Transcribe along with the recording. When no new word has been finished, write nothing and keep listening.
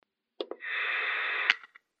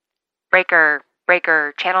Breaker,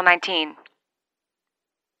 breaker, channel 19.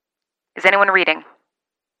 Is anyone reading?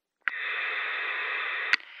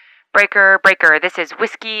 Breaker, breaker, this is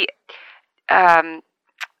Whiskey,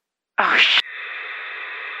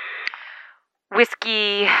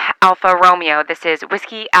 Whiskey Alpha Romeo. This is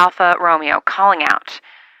Whiskey Alpha Romeo calling out.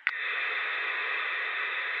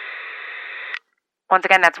 Once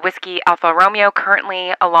again, that's Whiskey Alpha Romeo,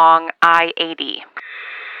 currently along I-80.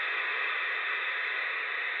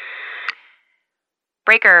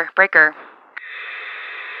 Breaker, breaker.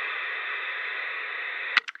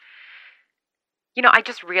 You know, I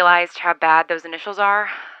just realized how bad those initials are,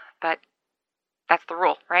 but that's the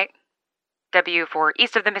rule, right? W for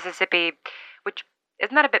east of the Mississippi, which,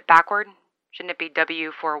 isn't that a bit backward? Shouldn't it be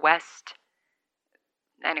W for west?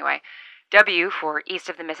 Anyway, W for east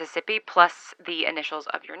of the Mississippi plus the initials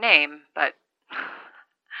of your name, but,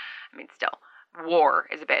 I mean, still, war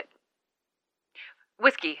is a bit.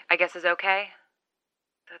 Whiskey, I guess, is okay.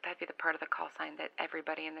 That'd be the part of the call sign that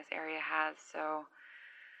everybody in this area has, so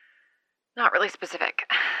not really specific.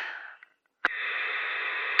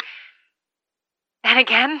 And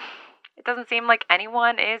again, it doesn't seem like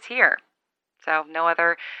anyone is here, so no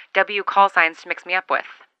other W call signs to mix me up with.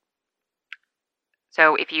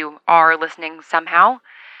 So if you are listening somehow,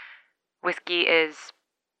 Whiskey is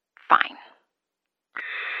fine.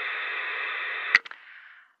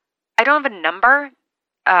 I don't have a number.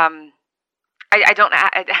 I don't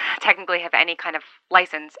technically have any kind of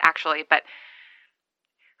license, actually, but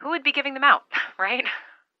who would be giving them out, right?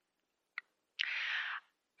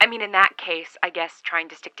 I mean, in that case, I guess trying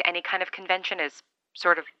to stick to any kind of convention is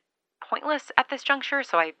sort of pointless at this juncture,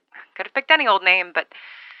 so I could have picked any old name, but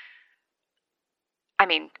I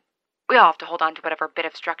mean, we all have to hold on to whatever bit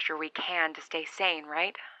of structure we can to stay sane,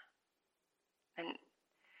 right? And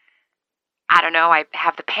I don't know, I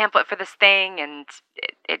have the pamphlet for this thing, and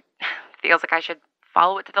it feels like I should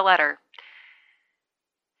follow it to the letter.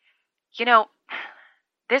 You know,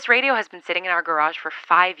 this radio has been sitting in our garage for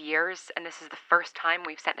 5 years, and this is the first time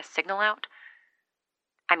we've sent a signal out.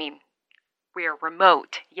 I mean, we're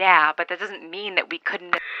remote, yeah, but that doesn't mean that we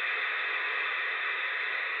couldn't.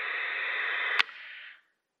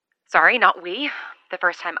 Sorry, not we. The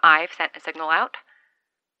first time I've sent a signal out.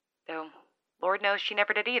 Though, Lord knows she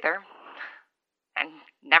never did either. And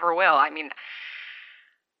never will. I mean,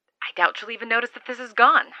 I doubt she'll even notice that this is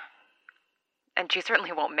gone. And she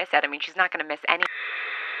certainly won't miss it. I mean, she's not going to miss any.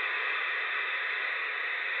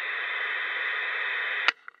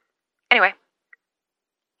 Anyway,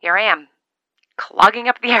 here I am, clogging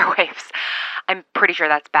up the airwaves. I'm pretty sure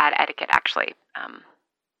that's bad etiquette, actually.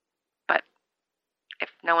 But if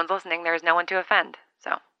no one's listening, there's no one to offend,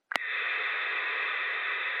 so.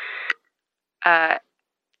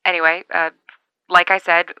 Anyway, like I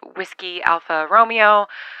said, Whiskey Alpha Romeo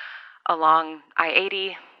along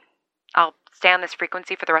I-80. I'll stay on this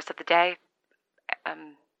frequency for the rest of the day.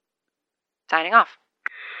 Signing off.